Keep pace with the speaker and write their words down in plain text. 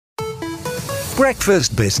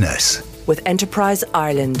Breakfast Business with Enterprise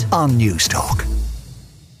Ireland on News Talk.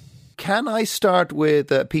 Can I start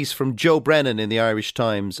with a piece from Joe Brennan in the Irish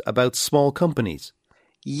Times about small companies?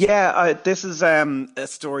 Yeah, this is a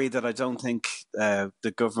story that I don't think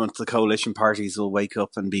the government, the coalition parties will wake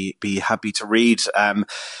up and be happy to read.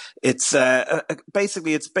 It's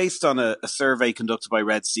basically it's based on a survey conducted by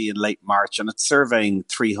Red C in late March, and it's surveying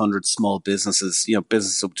 300 small businesses,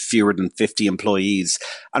 businesses with fewer than 50 employees.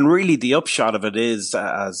 And really, the upshot of it is,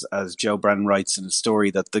 as Joe Brennan writes in his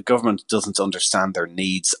story, that the government doesn't understand their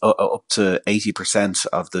needs. Up to 80%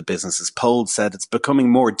 of the businesses polled said it's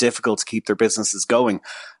becoming more difficult to keep their businesses going.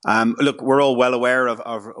 Look, we're all well aware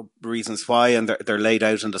of reasons why, and they're laid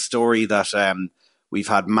out in the story that we've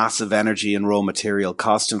had massive energy and raw material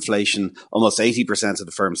cost inflation. Almost 80% of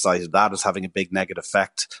the firms cited that as having a big negative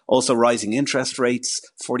effect. Also, rising interest rates.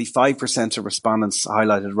 45% of respondents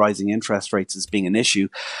highlighted rising interest rates as being an issue.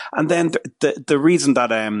 And then the reason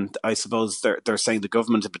that I suppose they're saying the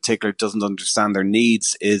government in particular doesn't understand their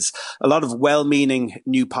needs is a lot of well-meaning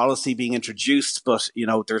new policy being introduced, but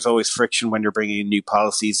there's always friction when you're bringing in new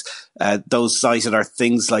policies. Those cited are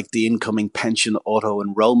things like the incoming pension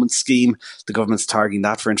auto-enrollment scheme. The government's targeting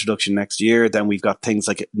that for introduction next year. Then we've got things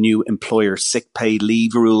like new employer sick pay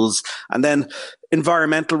leave rules, and then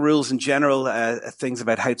environmental rules in general, things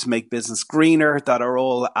about how to make business greener that are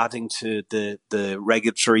all adding to the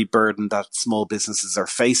regulatory burden that small businesses are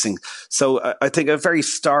facing. So I think a very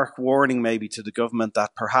stark warning maybe to the government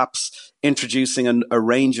that perhaps introducing a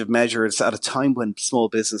range of measures at a time when small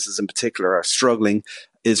businesses in particular are struggling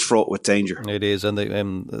is fraught with danger. It is. And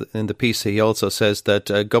in the piece, he also says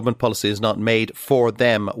that government policy is not made for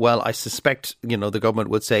them. Well, I suspect, the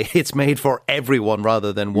government would say it's made for everyone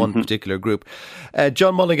rather than one particular group.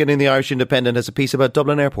 John Mulligan in the Irish Independent has a piece about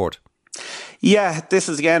Dublin Airport. Yeah, this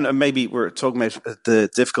is again, maybe we're talking about the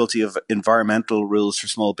difficulty of environmental rules for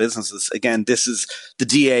small businesses. Again, this is the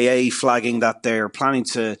DAA flagging that they're planning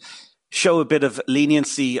to show a bit of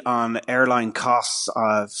leniency on airline costs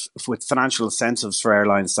with financial incentives for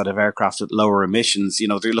airlines that have aircraft with lower emissions.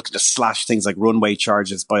 They're looking to slash things like runway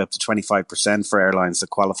charges by up to 25% for airlines that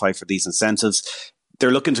qualify for these incentives.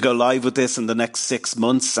 They're looking to go live with this in the next 6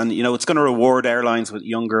 months. And, it's going to reward airlines with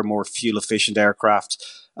younger, more fuel-efficient aircraft.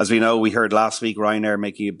 As we know, we heard last week Ryanair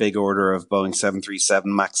making a big order of Boeing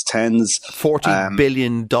 737 MAX 10s. $40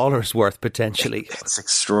 billion worth, potentially. It's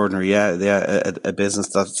extraordinary, yeah. A business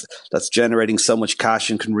that's generating so much cash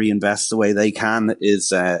and can reinvest the way they can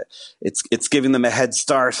is it's giving them a head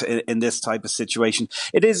start in this type of situation.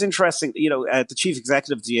 It is interesting, the chief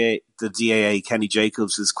executive of the DAA, Kenny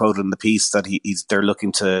Jacobs, is quoted in the piece that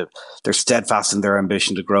they're steadfast in their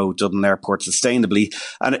ambition to grow Dublin Airport sustainably.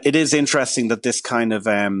 And it is interesting that this kind of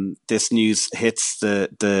this news hits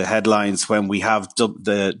the headlines when we have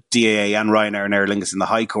the DAA and Ryanair and Aer Lingus in the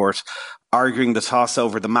High Court arguing the toss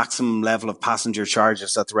over the maximum level of passenger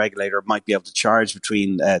charges that the regulator might be able to charge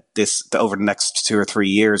between over the next 2 or 3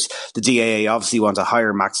 years. The DAA obviously want a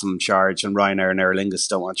higher maximum charge, and Ryanair and Aer Lingus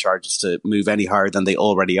don't want charges to move any higher than they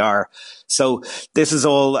already are. So this is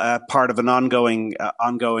all part of an ongoing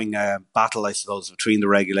battle, I suppose, between the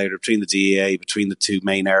regulator, between the DAA, between the two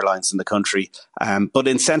main airlines in the country. But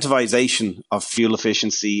incentivisation of fuel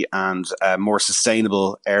efficiency and more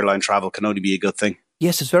sustainable airline travel can only be a good thing.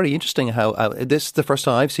 Yes, it's very interesting how this is the first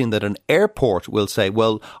time I've seen that an airport will say,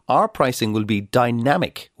 well, our pricing will be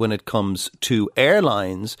dynamic when it comes to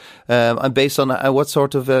airlines and based on what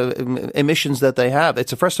sort of emissions that they have. It's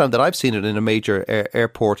the first time that I've seen it in a major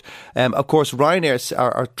airport. Of course, Ryanair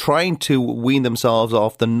are trying to wean themselves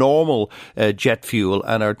off the normal jet fuel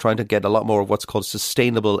and are trying to get a lot more of what's called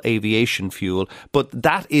sustainable aviation fuel. But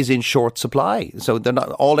that is in short supply. So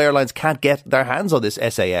all airlines can't get their hands on this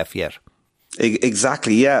SAF yet.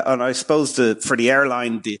 Exactly, yeah. And I suppose for the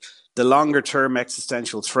airline, the longer term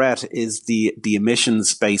existential threat is the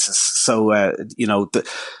emissions basis. So,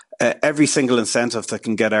 every single incentive that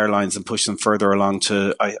can get airlines and push them further along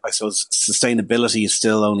to, I suppose, sustainability is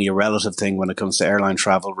still only a relative thing when it comes to airline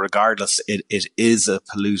travel. Regardless, it is a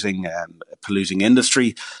polluting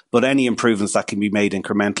industry, but any improvements that can be made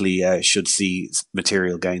incrementally should see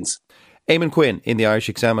material gains. Eamon Quinn in the Irish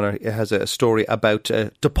Examiner has a story about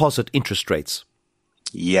deposit interest rates.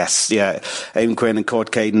 Yes, yeah. Eamon Quinn and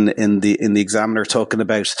Court Caden in the Examiner talking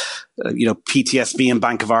about, PTSB and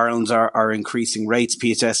Bank of Ireland are increasing rates.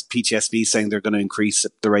 PTSB saying they're going to increase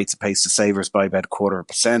the rates of pays to savers by about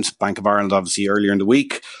 0.25%. Bank of Ireland, obviously, earlier in the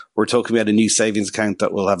week, we're talking about a new savings account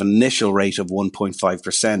that will have an initial rate of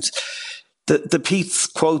 1.5%. The piece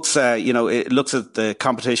quotes, it looks at the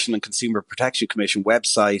Competition and Consumer Protection Commission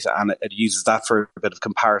website, and it uses that for a bit of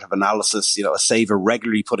comparative analysis. A saver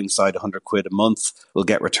regularly putting aside £100 a month will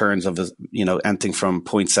get returns of, anything from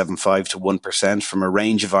 0.75 to 1% from a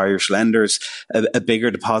range of Irish lenders. A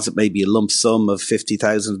bigger deposit, maybe a lump sum of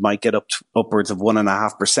 50,000, might get upwards of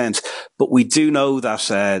 1.5%. But we do know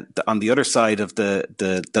that on the other side of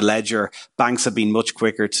the ledger, banks have been much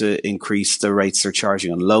quicker to increase the rates they're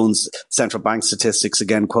charging on loans. Central bank statistics,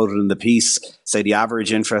 again quoted in the piece, say the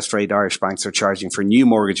average interest rate Irish banks are charging for new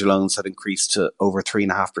mortgage loans had increased to over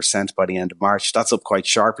 3.5% by the end of March. That's up quite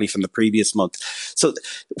sharply from the previous month. So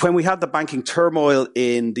when we had the banking turmoil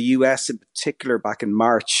in the US in particular back in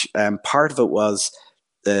March, part of it was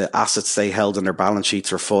the assets they held on their balance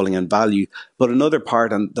sheets were falling in value. But another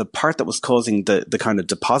part, and the part that was causing the kind of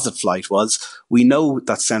deposit flight, was we know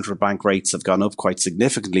that central bank rates have gone up quite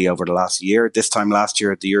significantly over the last year. This time last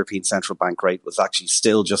year, the European Central Bank rate was actually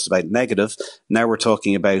still just about negative. Now we're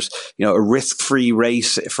talking about, a risk-free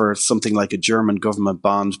rate for something like a German government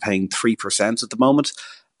bond paying 3% at the moment.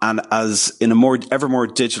 And as in a ever more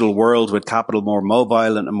digital world with capital more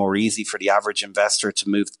mobile and more easy for the average investor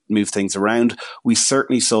to move things around, we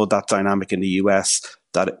certainly saw that dynamic in the US,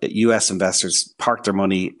 that US investors parked their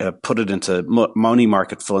money, put it into money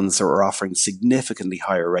market funds that were offering significantly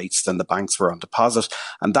higher rates than the banks were on deposit.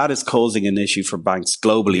 And that is causing an issue for banks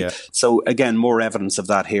globally. Yeah. So again, more evidence of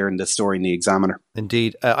that here in this story in the Examiner.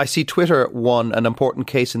 Indeed. I see Twitter won an important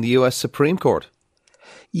case in the US Supreme Court.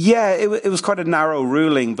 Yeah, it was quite a narrow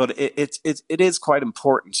ruling, but it is quite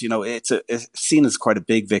important. It's seen as quite a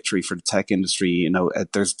big victory for the tech industry.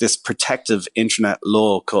 There's this protective internet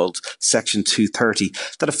law called Section 230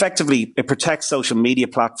 that effectively it protects social media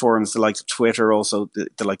platforms, the likes of Twitter, also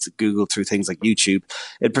the likes of Google through things like YouTube.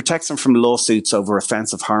 It protects them from lawsuits over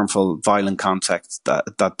offensive, harmful, violent content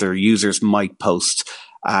that their users might post.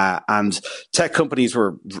 And tech companies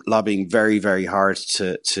were lobbying very, very hard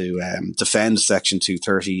to defend Section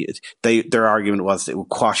 230. Their argument was that it would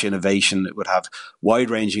quash innovation. It would have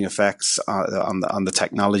wide-ranging effects on the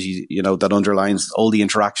technology, that underlines all the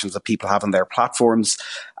interactions that people have on their platforms.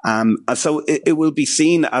 And so it will be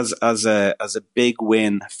seen as a big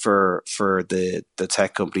win for the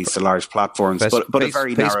tech companies, the large platforms, but a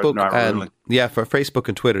very narrow ruling. Yeah, for Facebook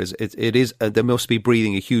and Twitter, it is they must be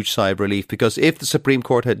breathing a huge sigh of relief, because if the Supreme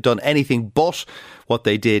Court had done anything but what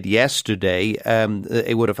they did yesterday,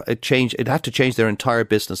 it would have changed. It'd have to change their entire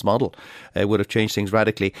business model. It would have changed things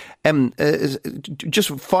radically. Just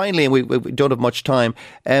finally, and we don't have much time.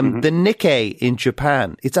 The Nikkei in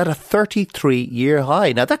Japan, it's at a 33-year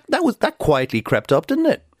high. Now that quietly crept up, didn't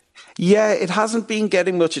it? Yeah, it hasn't been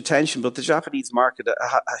getting much attention, but the Japanese market,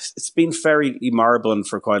 it's been very moribund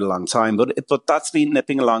for quite a long time, but that's been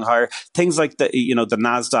nipping along higher. Things like the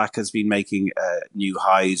NASDAQ has been making new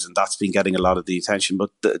highs, and that's been getting a lot of the attention,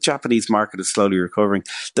 but the Japanese market is slowly recovering.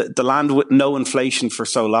 The land with no inflation for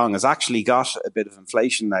so long has actually got a bit of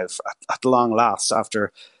inflation now at long last,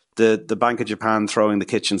 after the Bank of Japan throwing the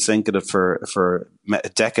kitchen sink at it for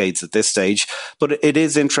decades at this stage. But it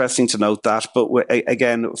is interesting to note that. But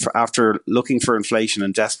again, after looking for inflation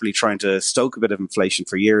and desperately trying to stoke a bit of inflation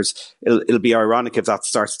for years, it'll be ironic if that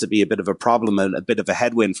starts to be a bit of a problem and a bit of a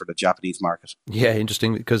headwind for the Japanese market. Yeah,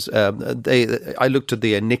 interesting, because I looked at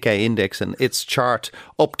the Nikkei index, and its chart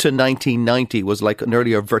up to 1990 was like an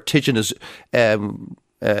earlier vertiginous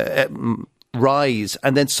rise,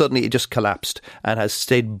 and then suddenly it just collapsed and has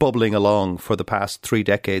stayed bubbling along for the past 3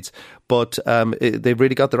 decades. But they've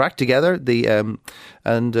really got their act together.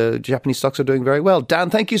 Japanese stocks are doing very well. Dan,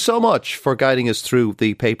 thank you so much for guiding us through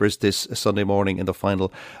the papers this Sunday morning, in the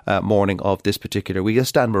final morning of this particular week.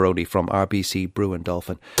 It's Dan Maroney from RBC Brewin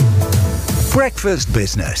Dolphin. Breakfast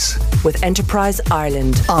Business with Enterprise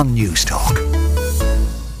Ireland on News Talk.